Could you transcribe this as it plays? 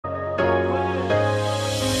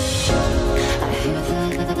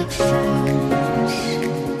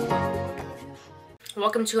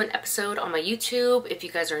Welcome to an episode on my YouTube. If you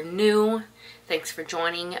guys are new, thanks for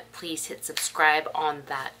joining. Please hit subscribe on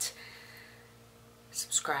that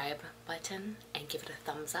subscribe button and give it a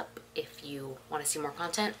thumbs up if you want to see more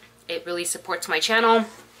content. It really supports my channel,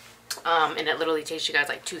 and it literally takes you guys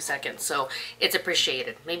like 2 seconds, so it's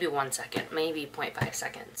appreciated. Maybe 1 second, maybe 0.5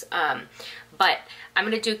 seconds. But I'm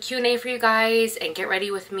gonna do Q&A for you guys and get ready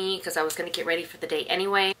with me because I was gonna get ready for the day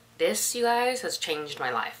anyway. This, you guys, has changed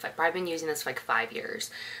my life. I've probably been using this for like 5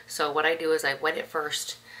 years. So what I do is I wet it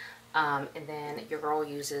first, and then your girl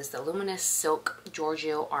uses the Luminous Silk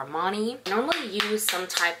Giorgio Armani. I normally use some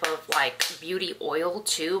type of like beauty oil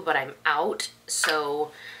too, but I'm out.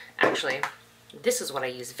 So actually, this is what I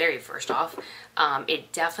use very first off.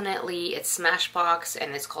 It's Smashbox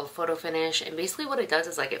and it's called Photo Finish. And basically what it does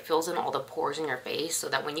is like it fills in all the pores in your face so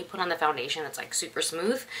that when you put on the foundation, it's like super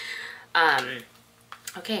smooth.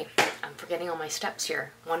 Okay, I'm forgetting all my steps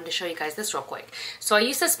here. Wanted to show you guys this real quick. So I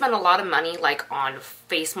used to spend a lot of money like on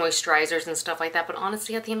face moisturizers and stuff like that, but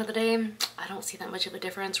honestly at the end of the day, I don't see that much of a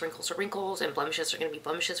difference. Wrinkles are wrinkles and blemishes are going to be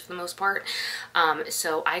blemishes for the most part.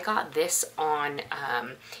 So I got this on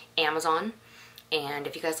Amazon. And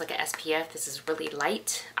if you guys like an SPF, this is really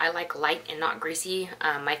light. I like light and not greasy.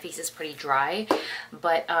 My face is pretty dry.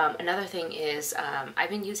 But another thing is I've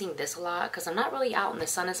been using this a lot because I'm not really out in the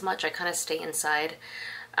sun as much. I kind of stay inside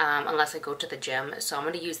unless I go to the gym. So I'm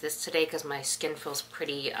going to use this today because my skin feels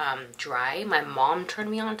pretty dry. My mom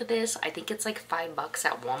turned me on to this. I think it's like $5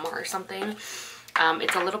 at Walmart or something.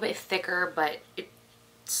 It's a little bit thicker, but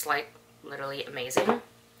it's like literally amazing.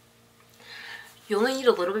 You only need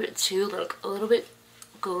a little bit too, like a little bit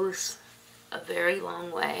goes a very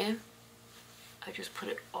long way. I just put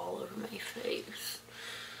it all over my face.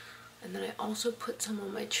 And then I also put some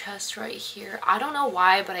on my chest right here. I don't know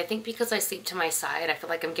why, but I think because I sleep to my side, I feel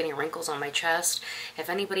like I'm getting wrinkles on my chest. If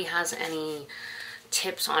anybody has any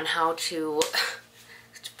tips on how to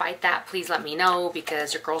fight that, please let me know,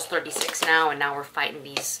 because your girl's 36 now and now we're fighting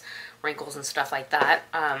these wrinkles and stuff like that.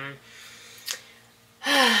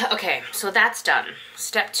 Okay, so that's done.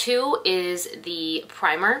 Step 2 is the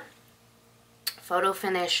primer. Photo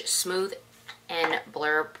Finish Smooth and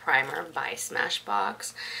Blur Primer by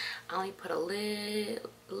Smashbox. I only put a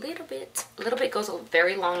little bit. A little bit goes a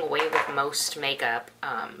very long way with most makeup.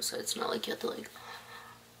 So it's not like you have to like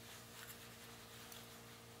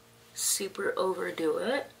super overdo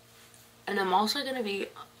it. And I'm also gonna be,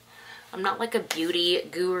 I'm not like a beauty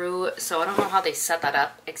guru, so I don't know how they set that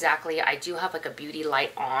up exactly. I do have like a beauty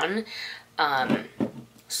light on.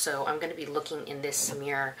 So I'm going to be looking in this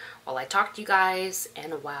mirror while I talk to you guys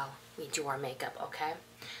and while we do our makeup, okay?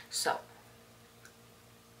 So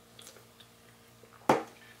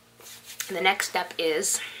the next step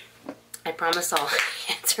is, I promise I'll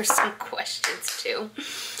answer some questions too.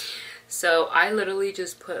 So I literally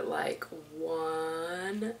just put like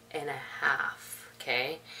 1.5.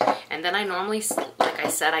 Okay, and then I normally, like I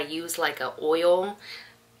said, I use like a oil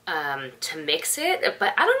to mix it,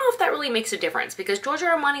 but I don't know if that really makes a difference because Giorgio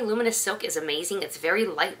Armani Luminous Silk is amazing. It's very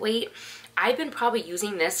lightweight. I've been probably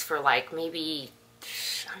using this for like maybe,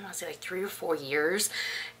 I don't want to say like 3 or 4 years,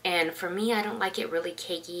 and for me, I don't like it really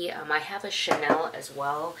cakey. I have a Chanel as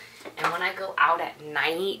well, and when I go out at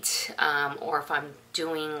night, or if I'm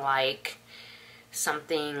doing like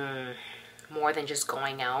something more than just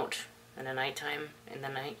going out in the nighttime, in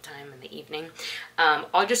the evening,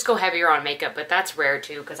 I'll just go heavier on makeup, but that's rare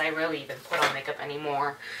too because I rarely even put on makeup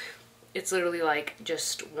anymore. It's literally like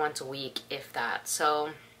just once a week, if that.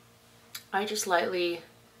 So I just lightly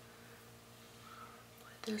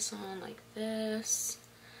put this on like this.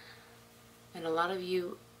 And a lot of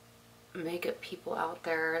you makeup people out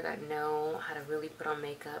there that know how to really put on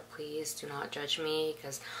makeup, please do not judge me,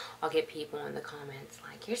 because I'll get people in the comments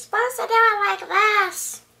like, you're supposed to do it like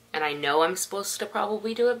this. And I know I'm supposed to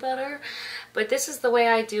probably do it better, but this is the way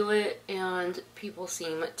I do it, and people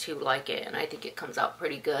seem to like it, and I think it comes out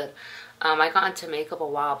pretty good. I got into makeup a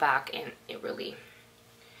while back, and it really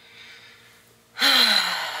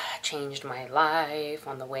changed my life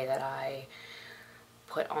on the way that I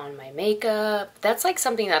put on my makeup. That's like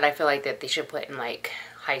something that I feel like that they should put in like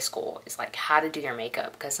high school, is like how to do your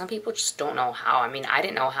makeup, because some people just don't know how. I mean, I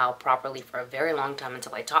didn't know how properly for a very long time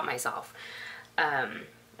until I taught myself.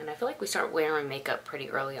 And I feel like we start wearing makeup pretty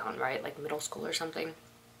early on, right? Like middle school or something.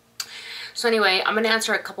 So anyway, I'm going to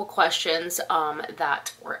answer a couple questions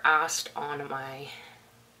that were asked on my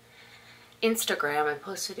Instagram. I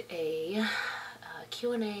posted a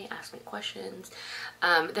Q&A, ask me questions.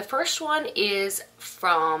 The first one is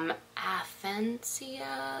from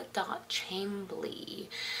Afencia.Chambly.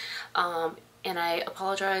 And I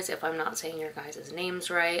apologize if I'm not saying your guys'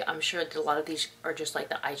 names right. I'm sure that a lot of these are just like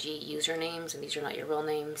the IG usernames and these are not your real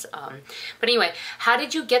names. But anyway, how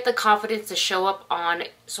did you get the confidence to show up on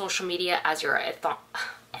social media as your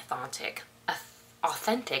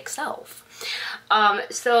authentic self?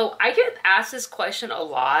 So I get asked this question a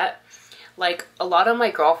lot. Like, a lot of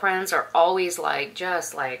my girlfriends are always like,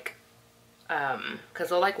 just like, because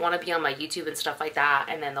they'll like want to be on my YouTube and stuff like that.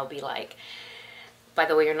 And then they'll be like, by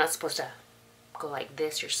the way, you're not supposed to go like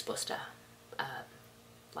this. You're supposed to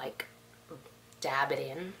like dab it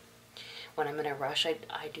in. When I'm in a rush, I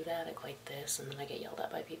do that. I go like this and then I get yelled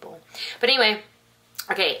at by people. But anyway,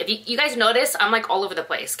 okay, if you guys notice, I'm like all over the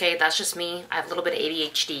place, okay? That's just me. I have a little bit of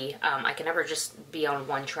ADHD. I can never just be on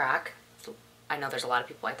one track. So I know there's a lot of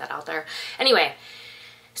people like that out there. Anyway,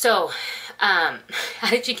 so how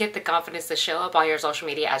did you get the confidence to show up on your social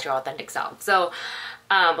media as your authentic self? So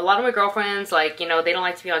a lot of my girlfriends, like, you know, they don't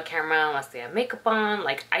like to be on camera unless they have makeup on.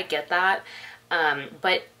 Like, I get that.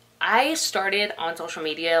 But I started on social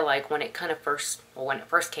media like when it kind of first, well, when it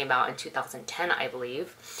first came out in 2010, I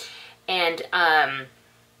believe. And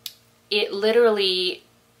it literally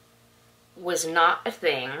was not a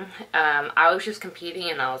thing. I was just competing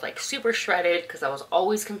and I was like super shredded because I was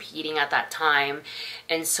always competing at that time.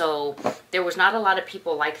 And so there was not a lot of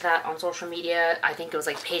people like that on social media. I think it was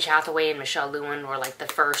like Paige Hathaway and Michelle Lewin were like the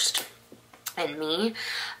first, and me.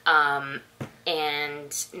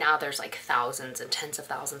 And now there's like thousands and tens of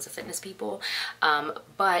thousands of fitness people.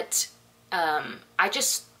 But I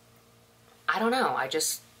don't know. I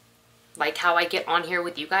just like how I get on here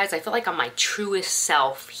with you guys. I feel like I'm my truest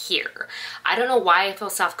self here. I don't know why I feel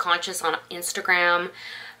self-conscious on Instagram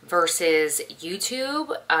versus YouTube,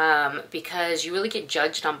 because you really get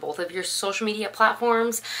judged on both of your social media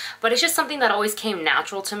platforms. But it's just something that always came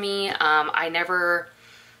natural to me. I never,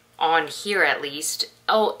 on here at least,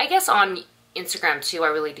 oh, I guess on Instagram too, I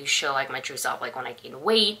really do show like my true self, like when I gain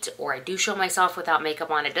weight, or I do show myself without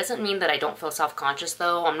makeup on. It doesn't mean that I don't feel self-conscious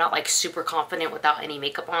though. I'm not like super confident without any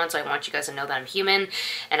makeup on, so I want you guys to know that I'm human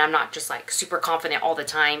and I'm not just like super confident all the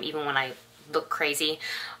time, even when I look crazy,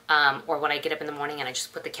 or when I get up in the morning and I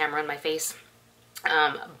just put the camera in my face.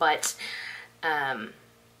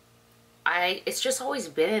 It's just always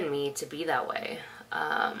been in me to be that way.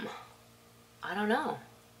 I don't know.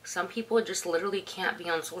 Some people just literally can't be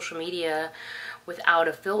on social media without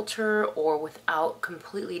a filter or without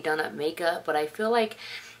completely done up makeup. But I feel like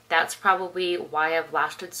that's probably why I've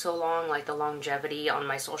lasted so long. Like the longevity on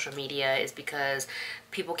my social media is because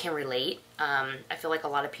people can relate. I feel like a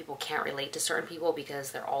lot of people can't relate to certain people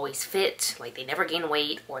because they're always fit, like they never gain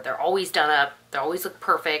weight, or they're always done up, they always look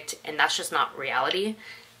perfect, and that's just not reality.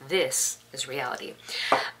 This is reality.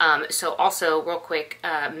 So also real quick,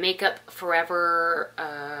 Makeup Forever,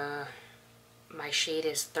 my shade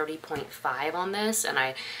is 30.5 on this, and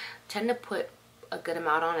I tend to put a good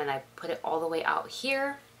amount on, and I put it all the way out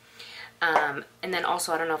here. And then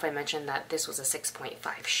also, I don't know if I mentioned that this was a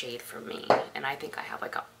 6.5 shade for me, and I think I have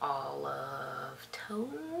like a olive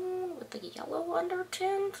tone with like a yellow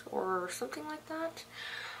undertint or something like that.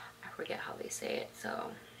 I forget how they say it. So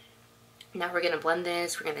now we're gonna blend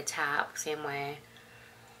this, we're gonna tap, same way.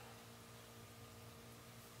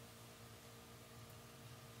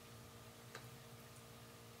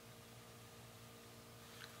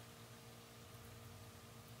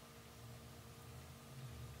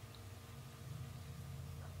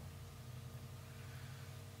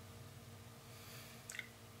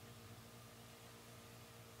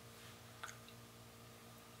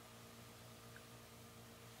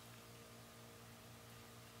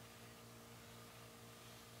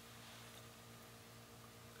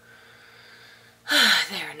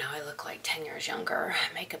 There, now I look like 10 years younger.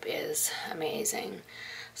 Makeup is amazing.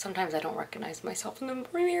 Sometimes I don't recognize myself in the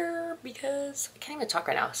mirror because I can't even talk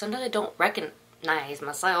right now. Sometimes I don't recognize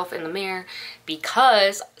myself in the mirror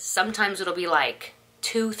because sometimes it'll be like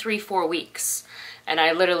 2, 3, 4 weeks and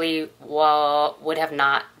I literally would have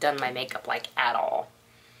not done my makeup like at all.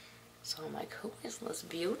 So I'm like, who is this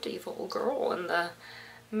beautiful girl in the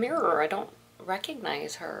mirror? I don't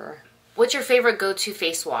recognize her. What's your favorite go-to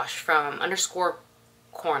face wash from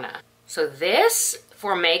 _Corna? So this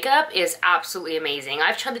for makeup is absolutely amazing.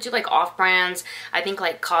 I've tried to do like off-brands. I think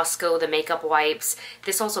like Costco, the makeup wipes.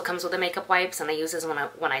 This also comes with the makeup wipes and I use this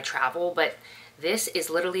when I travel, but this is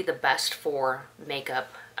literally the best for makeup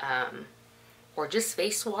or just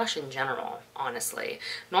face wash in general, honestly.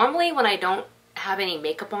 Normally when I don't have any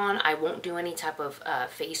makeup on, I won't do any type of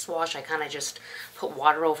face wash. I kind of just put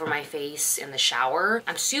water over my face in the shower.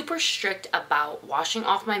 I'm super strict about washing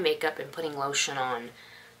off my makeup and putting lotion on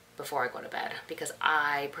before I go to bed, because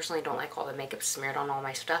I personally don't like all the makeup smeared on all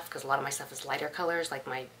my stuff, because a lot of my stuff is lighter colors, like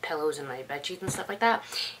my pillows and my bed sheets and stuff like that,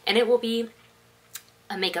 and it will be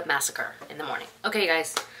a makeup massacre in the morning. Okay,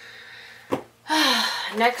 guys.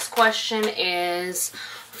 Next question is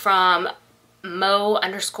from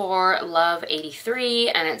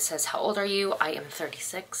Mo_love83, and it says, how old are you? I am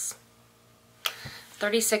 36.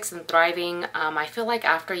 36 and thriving. I feel like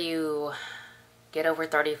after you get over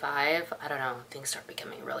 35, I don't know, things start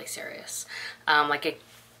becoming really serious. Like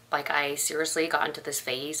I seriously got into this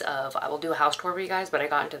phase of, I will do a house tour for you guys, but I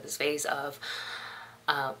got into this phase of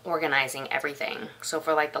organizing everything. So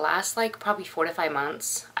for like the last like probably 4 to 5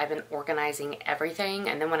 months, I've been organizing everything.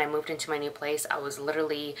 And then when I moved into my new place, I was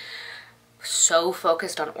literally so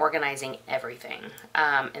focused on organizing everything.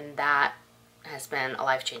 And that has been a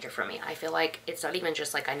life changer for me. I feel like it's not even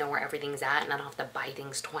just like I know where everything's at and I don't have to buy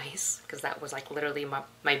things twice, because that was like literally my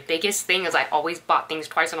biggest thing, is I always bought things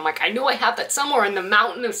twice, and I'm like, I know I have that somewhere in the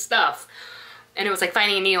mountain of stuff. And it was like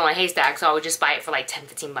finding a needle in a haystack, so I would just buy it for like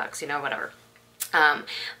 10-15 bucks, you know, whatever.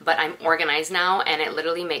 But I'm organized now, and it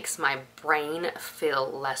literally makes my brain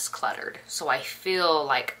feel less cluttered. So I feel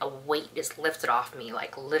like a weight is lifted off me,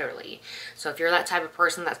 like literally. So if you're that type of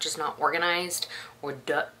person that's just not organized, or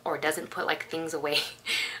doesn't put like things away,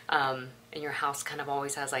 and your house kind of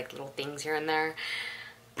always has like little things here and there,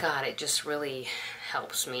 God, it just really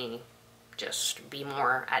helps me just be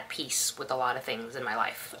more at peace with a lot of things in my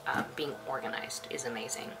life. Being organized is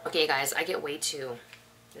amazing. Okay, guys, I get way too,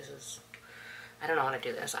 I don't know how to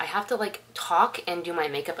do this. I have to like talk and do my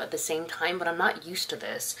makeup at the same time, but I'm not used to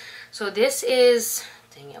this. So this is,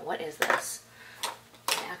 dang it, what is this?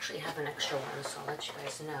 I actually have an extra one, so I'll let you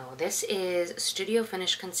guys know. This is Studio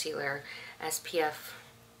Finish Concealer SPF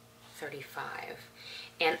 35.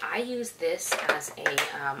 And I use this as a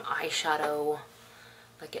eyeshadow,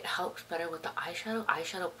 like it helps better with the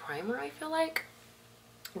eyeshadow primer, I feel like.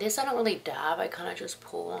 This I don't really dab, I kind of just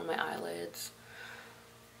pull on my eyelids.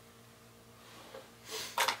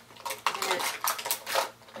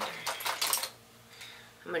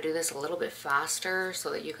 I'm gonna do this a little bit faster so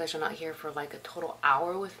that you guys are not here for like a total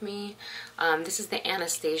hour with me. This is the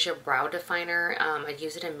Anastasia Brow Definer. I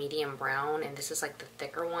use it in medium brown, and this is like the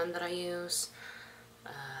thicker one that I use.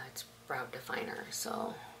 It's Brow Definer,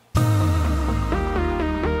 so.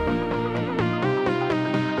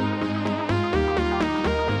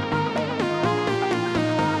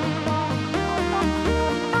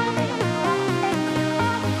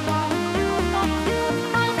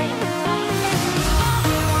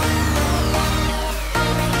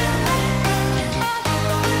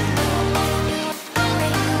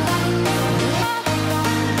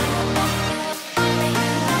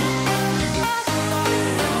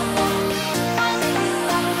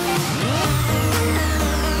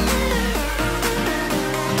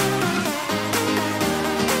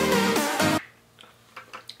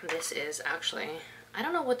 Actually, I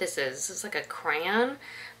don't know what this is. This is like a crayon,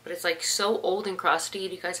 but it's like so old and crusty.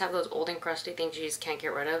 Do you guys have those old and crusty things you just can't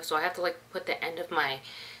get rid of? So I have to like put the end of my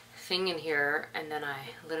thing in here, and then I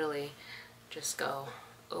literally just go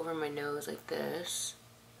over my nose like this.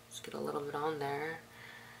 Just get a little bit on there,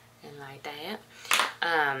 and like that.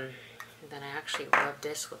 Then I actually rub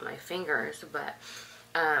this with my fingers. But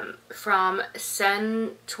from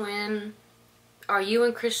Sen Twin, are you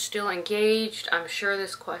and Chris still engaged? I'm sure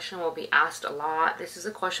this question will be asked a lot. This is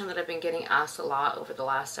a question that I've been getting asked a lot over the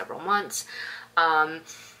last several months.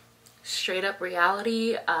 Straight up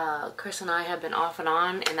reality, Chris and I have been off and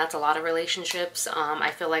on, and that's a lot of relationships.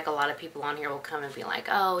 I feel like a lot of people on here will come and be like,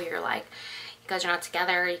 oh, you're like, you guys are not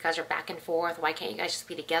together, you guys are back and forth, why can't you guys just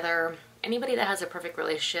be together? Anybody that has a perfect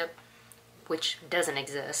relationship, which doesn't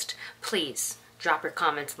exist, please drop your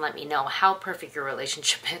comments and let me know how perfect your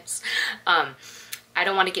relationship is. I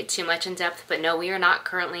don't want to get too much in depth, but no, we are not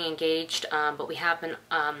currently engaged, but we have been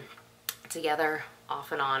together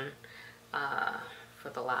off and on for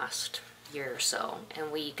the last year or so.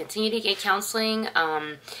 And we continue to get counseling,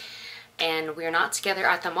 and we're not together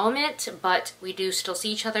at the moment, but we do still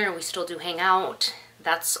see each other and we still do hang out.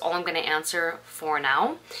 That's all I'm going to answer for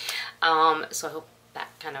now. So I hope that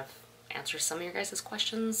kind of answers some of your guys'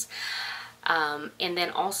 questions. And then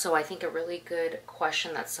also, I think a really good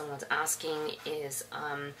question that someone's asking is,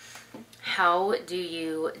 how do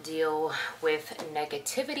you deal with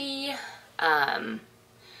negativity,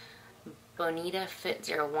 Bonita Fit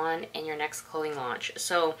 01, and your next clothing launch?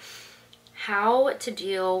 So how to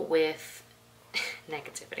deal with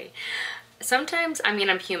negativity. Sometimes, I mean,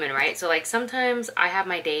 I'm human, right? So like sometimes I have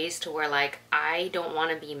my days to where like I don't want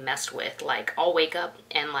to be messed with. Like I'll wake up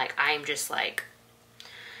and like I'm just like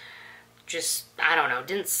just, I don't know,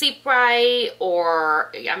 didn't sleep right,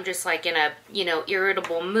 or I'm just like in a, you know,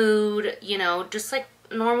 irritable mood, you know, just like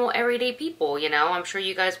normal everyday people, you know. I'm sure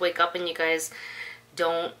you guys wake up and you guys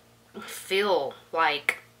don't feel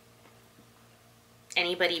like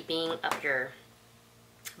anybody being up your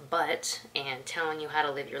butt and telling you how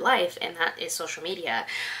to live your life, and that is social media.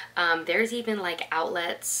 There's even like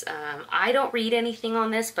outlets, I don't read anything on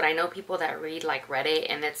this, but I know people that read like Reddit,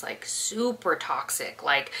 and it's like super toxic.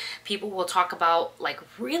 Like people will talk about like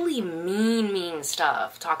really mean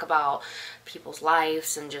stuff, talk about people's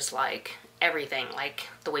lives and just like everything, like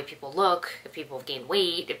the way people look, if people have gained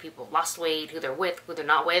weight, if people have lost weight, who they're with, who they're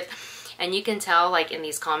not with. And you can tell like in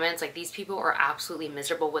these comments, like these people are absolutely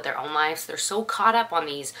miserable with their own lives. They're so caught up on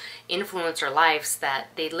these influencer lives that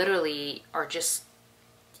they literally are just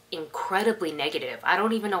incredibly negative. I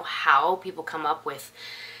don't even know how people come up with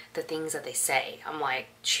the things that they say. I'm like,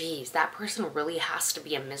 geez, that person really has to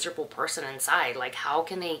be a miserable person inside. Like, how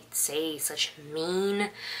can they say such mean,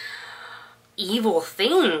 evil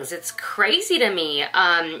things? It's crazy to me.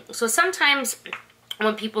 So sometimes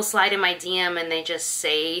when people slide in my DM and they just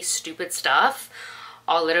say stupid stuff,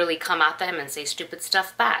 I'll literally come at them and say stupid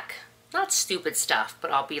stuff back. Not stupid stuff,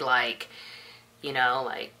 but I'll be like, you know,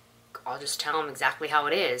 like, I'll just tell them exactly how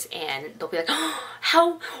it is, and they'll be like,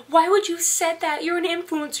 oh, why would you said that? You're an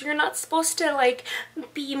influencer, you're not supposed to like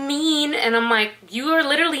be mean. And I'm like, you are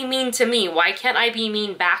literally mean to me. Why can't I be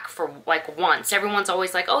mean back for like once? Everyone's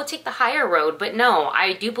always like, oh, take the higher road. But no,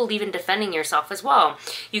 I do believe in defending yourself as well.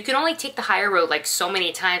 You can only take the higher road like so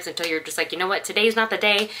many times until you're just like, you know what, today's not the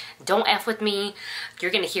day. Don't F with me. You're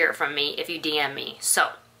gonna hear it from me if you DM me. So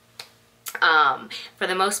for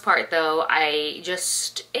the most part though, I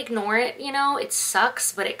just ignore it, you know. It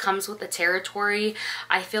sucks, but it comes with the territory.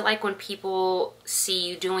 I feel like when people see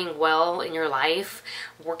you doing well in your life,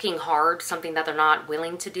 working hard, something that they're not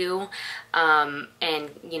willing to do, and,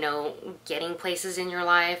 you know, getting places in your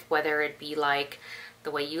life, whether it be like the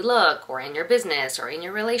way you look, or in your business, or in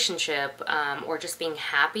your relationship, or just being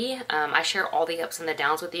happy. I share all the ups and the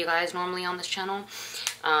downs with you guys normally on this channel.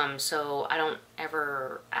 So I don't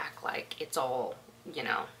ever act like it's all, you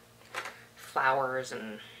know, flowers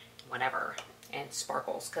and whatever and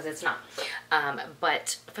sparkles, because it's not.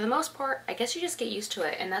 But for the most part, I guess you just get used to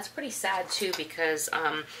it, and that's pretty sad too, because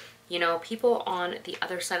you know, people on the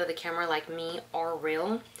other side of the camera like me are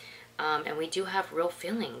real. And we do have real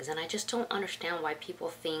feelings, and I just don't understand why people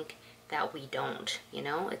think that we don't, you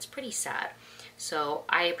know. It's pretty sad. So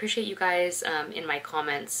I appreciate you guys in my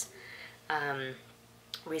comments.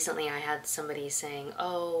 Recently I had somebody saying,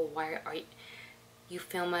 oh, why are you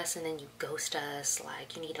film us and then you ghost us,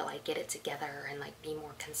 like you need to like get it together and like be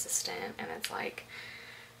more consistent. And it's like,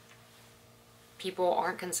 people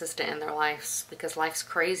aren't consistent in their lives because life's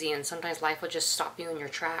crazy, and sometimes life will just stop you in your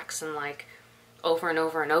tracks and like over and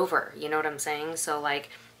over and over, you know what I'm saying? So like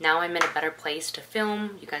now I'm in a better place to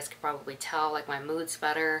film. You guys can probably tell like my mood's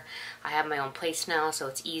better. I have my own place now, so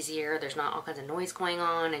it's easier. There's not all kinds of noise going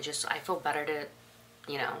on, and just I feel better to,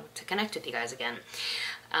 you know, to connect with you guys again.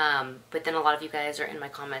 But then a lot of you guys are in my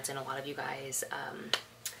comments, and a lot of you guys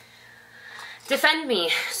defend me,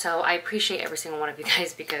 so I appreciate every single one of you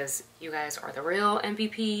guys, because you guys are the real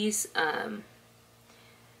MVPs.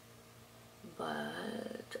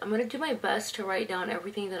 But I'm gonna do my best to write down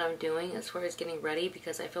everything that I'm doing as far as getting ready,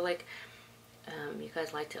 because I feel like you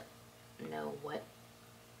guys like to know what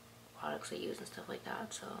products I use and stuff like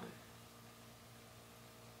that.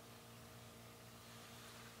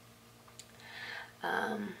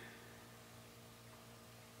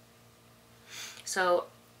 So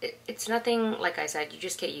it's nothing, like I said, you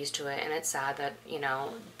just get used to it, and it's sad that, you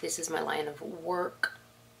know, this is my line of work.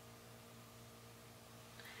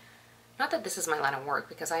 Not that this is my line of work,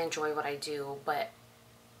 because I enjoy what I do, but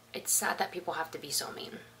it's sad that people have to be so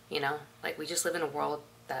mean, you know? Like, we just live in a world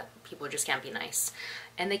that people just can't be nice,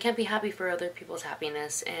 and they can't be happy for other people's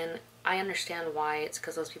happiness, and I understand why. It's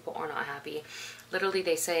because those people are not happy. Literally,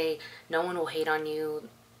 they say no one will hate on you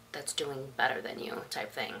that's doing better than you,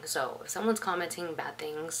 type thing. So if someone's commenting bad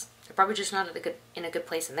things, they're probably just not in a good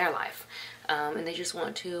place in their life, and they just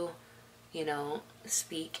want to, you know,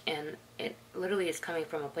 speak, and it literally is coming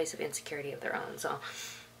from a place of insecurity of their own. So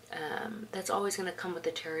that's always going to come with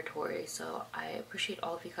the territory. So I appreciate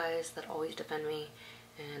all of you guys that always defend me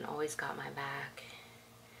and always got my back,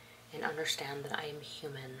 and understand that I am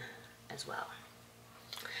human as well.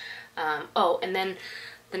 Oh, and then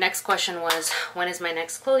the next question was, when is my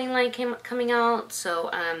next clothing line coming out?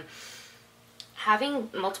 So having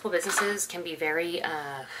multiple businesses can be very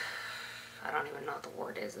I don't even know what the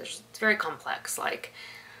word is. It's very complex, like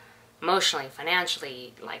emotionally,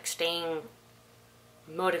 financially, like staying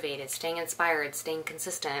motivated, staying inspired, staying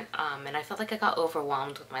consistent, and I felt like I got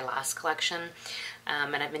overwhelmed with my last collection,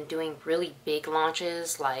 and I've been doing really big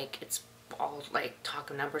launches, like it's all like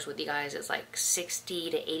talking numbers with you guys, it's like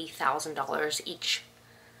 $60,000 to $80,000 each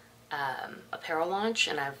apparel launch,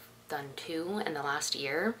 and I've done 2 in the last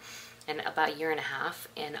year and about a year and a half,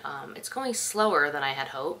 and it's going slower than I had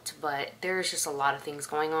hoped, but there's just a lot of things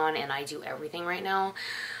going on and I do everything right now.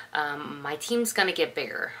 My team's gonna get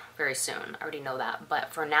bigger very soon, I already know that,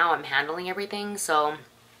 but for now I'm handling everything, so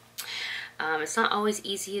it's not always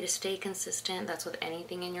easy to stay consistent. That's with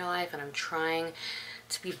anything in your life, and I'm trying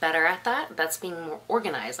to be better at that. That's being more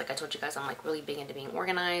organized. Like I told you guys, I'm like really big into being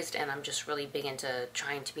organized, and I'm just really big into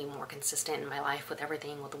trying to be more consistent in my life with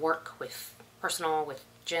everything, with work, with personal, with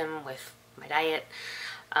gym, with my diet.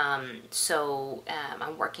 I'm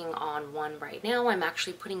working on one right now. I'm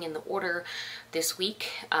actually putting in the order this week.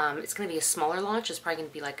 It's going to be a smaller launch. It's probably going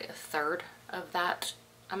to be like a third of that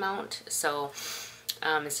amount. So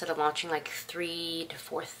instead of launching like 3,000 to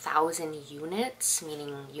 4,000 units,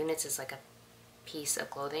 meaning units is like a piece of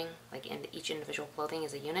clothing, like each individual clothing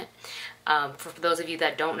is a unit. For those of you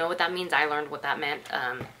that don't know what that means, I learned what that meant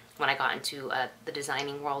when I got into the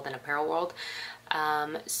designing world and apparel world.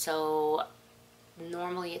 So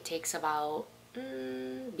normally it takes about,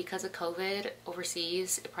 because of COVID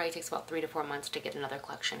overseas, it probably takes about 3 to 4 months to get another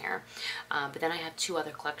collection here. But then I have 2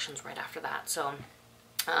 other collections right after that. So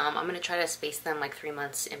I'm going to try to space them like 3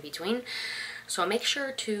 months in between. So make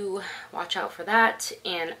sure to watch out for that.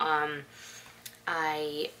 And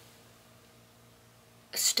I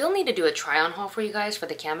still need to do a try-on haul for you guys for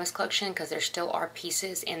the canvas collection, because there still are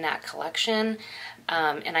pieces in that collection,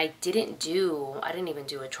 and I didn't even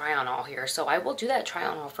do a try-on haul here, so I will do that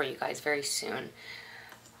try-on haul for you guys very soon.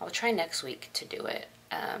 I'll try next week to do it.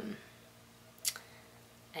 And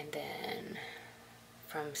then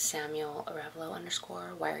from Samuel Aravalo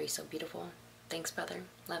 _ why are you so beautiful? Thanks, brother,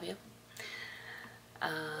 love you.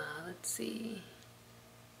 Let's see.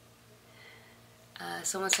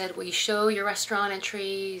 Someone said, will you show your restaurant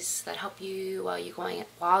entries that help you while you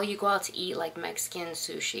go out to eat, like Mexican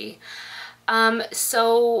sushi?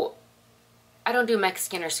 So I don't do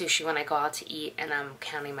Mexican or sushi when I go out to eat and I'm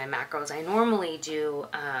counting my macros. I normally do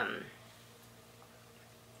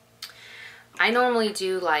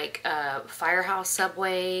like Firehouse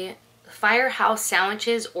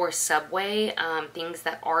sandwiches or Subway, things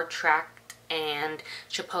that are tracked, and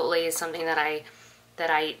Chipotle is something that I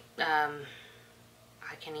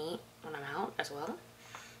can eat when I'm out as well.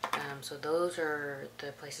 So those are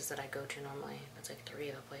the places that I go to normally. That's like 3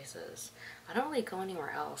 of the places. I don't really go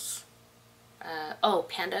anywhere else. Oh,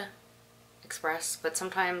 Panda Express, but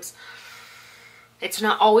sometimes it's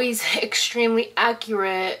not always extremely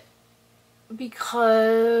accurate,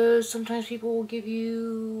 because sometimes people will give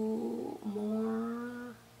you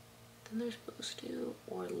more than they're supposed to,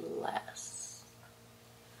 or less.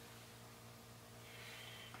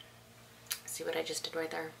 See what I just did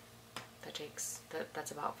right there?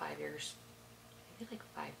 That's about 5 years, maybe like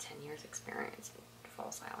 5-10 years experience with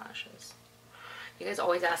false eyelashes. You guys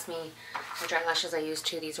always ask me which eyelashes I use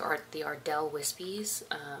too. These are the Ardell Wispies.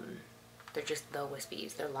 They're just the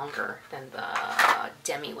Wispies. They're longer than the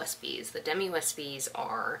Demi Wispies. The Demi Wispies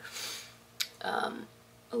are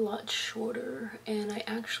a lot shorter, and I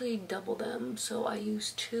actually double them, so I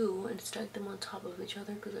use 2 and stack them on top of each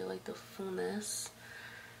other because I like the fullness.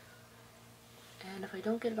 And if I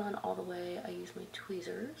don't get it on all the way, I use my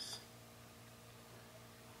tweezers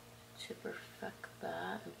to perfect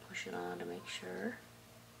that and push it on to make sure.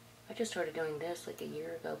 I just started doing this like a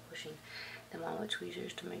year ago, pushing them on with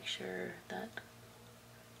tweezers to make sure that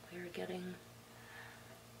we are getting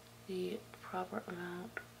the proper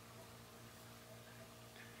amount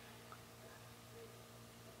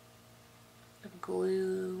of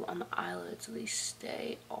glue on the eyelids so they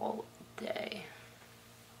stay all day.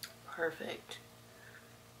 Perfect.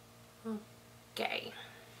 Okay.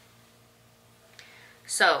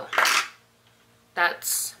 So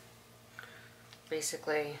that's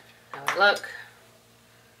basically how I look.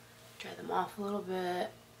 Dry them off a little bit.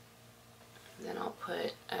 Then I'll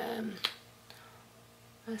put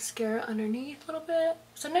mascara underneath a little bit.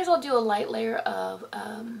 Sometimes I'll do a light layer of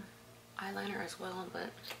eyeliner as well, but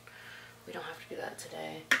we don't have to do that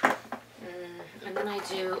today. And then I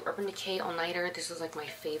do Urban Decay All Nighter. This is like my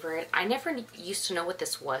favorite. I never used to know what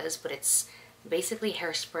this was, but it's basically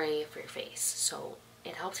hairspray for your face. So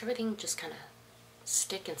it helps everything just kind of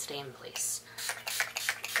stick and stay in place.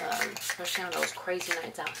 Especially on those crazy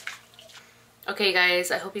nights out. Okay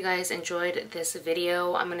guys, I hope you guys enjoyed this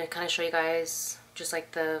video. I'm going to kind of show you guys just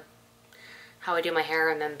like the how I do my hair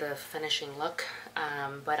and then the finishing look.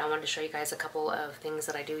 But I wanted to show you guys a couple of things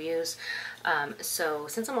that I do use. So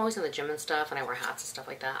since I'm always in the gym and stuff and I wear hats and stuff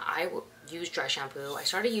like that, I use dry shampoo. I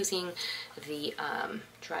started using the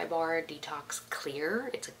Dry Bar Detox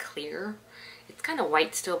Clear. It's a clear. It's kind of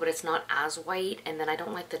white still, but it's not as white. And then I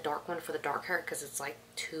don't like the dark one for the dark hair because it's like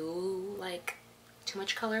too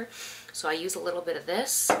much color. So I use a little bit of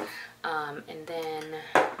this. And then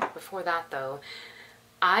before that though,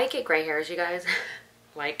 I get gray hairs, you guys.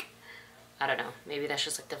 Like, I don't know, maybe that's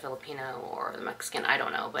just like the Filipino or the Mexican, I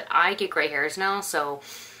don't know, but I get gray hairs now. So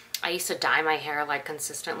I used to dye my hair like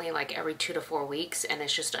consistently, like every 2 to 4 weeks, and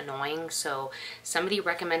it's just annoying. So somebody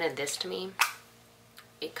recommended this to me.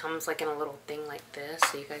 It comes like in a little thing like this,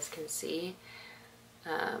 so you guys can see.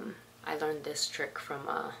 I learned this trick from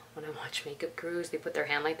when I watch makeup gurus. They put their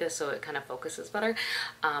hand like this so it kind of focuses better.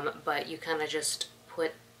 But you kind of just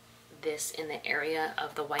put this in the area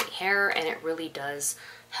of the white hair, and it really does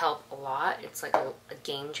help a lot. It's like a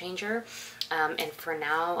game changer. And for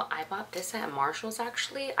now, I bought this at Marshall's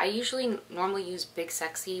actually. I usually normally use Big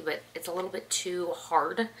Sexy, but it's a little bit too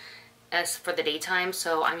hard as for the daytime,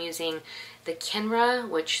 so I'm using the Kenra,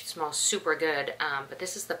 which smells super good, but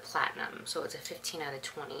this is the Platinum, so it's a 15 out of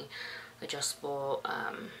 20 adjustable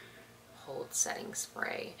hold setting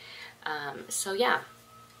spray. So yeah,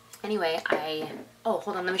 anyway, oh,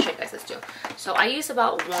 hold on, let me show you guys this too. So I use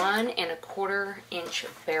about 1¼ inch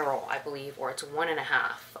barrel, I believe, or it's 1.5.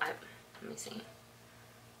 Let me see.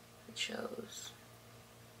 It shows.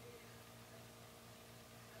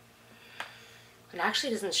 It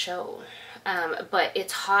actually doesn't show, but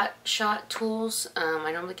it's Hot Shot Tools.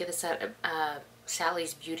 I normally get this at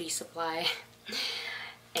Sally's Beauty Supply,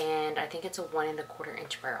 and I think it's a 1¼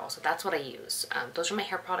 inch barrel. So that's what I use. Those are my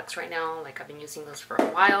hair products right now. Like, I've been using those for a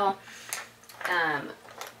while.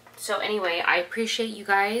 So anyway, I appreciate you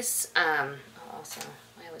guys. Also,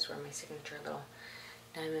 I always wear my signature little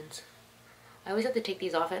diamonds. I always have to take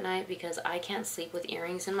these off at night because I can't sleep with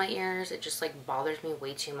earrings in my ears. It just like bothers me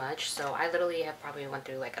way too much. So I literally have probably went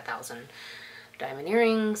through like 1,000 diamond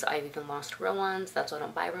earrings. I've even lost real ones. That's why I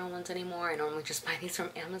don't buy real ones anymore. I normally just buy these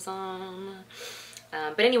from Amazon.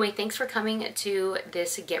 But anyway, thanks for coming to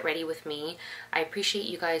this Get Ready with me. I appreciate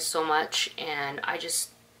you guys so much, and I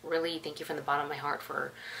just really thank you from the bottom of my heart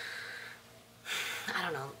for, I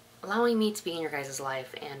don't know, allowing me to be in your guys'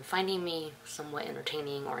 life and finding me somewhat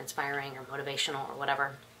entertaining or inspiring or motivational or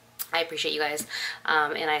whatever. I appreciate you guys,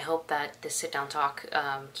 and I hope that this sit down talk,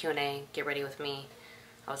 Q&A, Get Ready with me,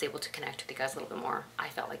 I was able to connect with you guys a little bit more. I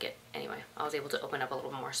felt like it anyway. I was able to open up a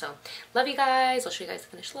little more. So love you guys. I'll show you guys the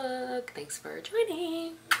finished look. Thanks for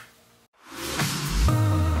joining.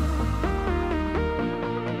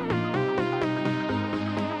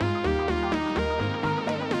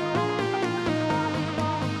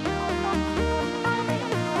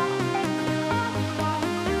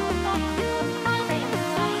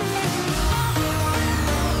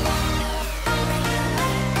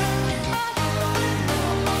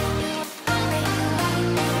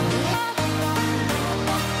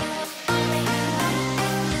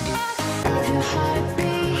 Heartbeat.